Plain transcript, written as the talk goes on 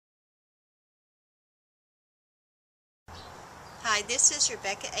Hi, this is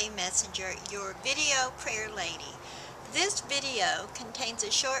Rebecca A. Messenger, your video prayer lady. This video contains a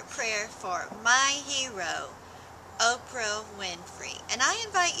short prayer for my hero, OPRAH WINFREY. And I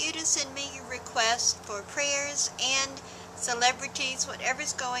invite you to send me your requests for prayers and celebrities,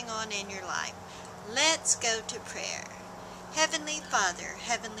 whatever's going on in your life. Let's go to prayer. Heavenly Father,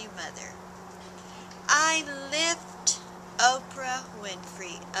 Heavenly Mother, I lift OPRAH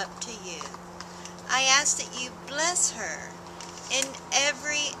WINFREY up to you. I ask that you bless her in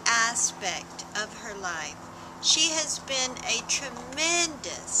every aspect of her life. She has been a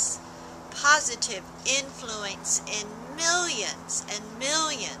tremendous positive influence in millions and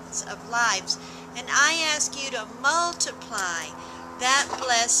millions of lives, and I ask you to multiply that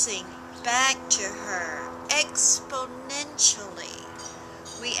blessing back to her exponentially.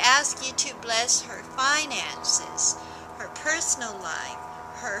 We ask you to bless her finances, her personal life,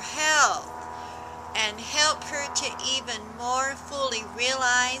 her health, and help her to even more fully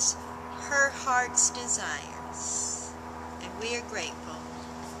realize her heart's desires. And we are grateful.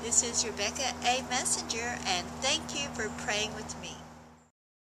 This is Rebecca A. Messenger, and thank you for praying with me.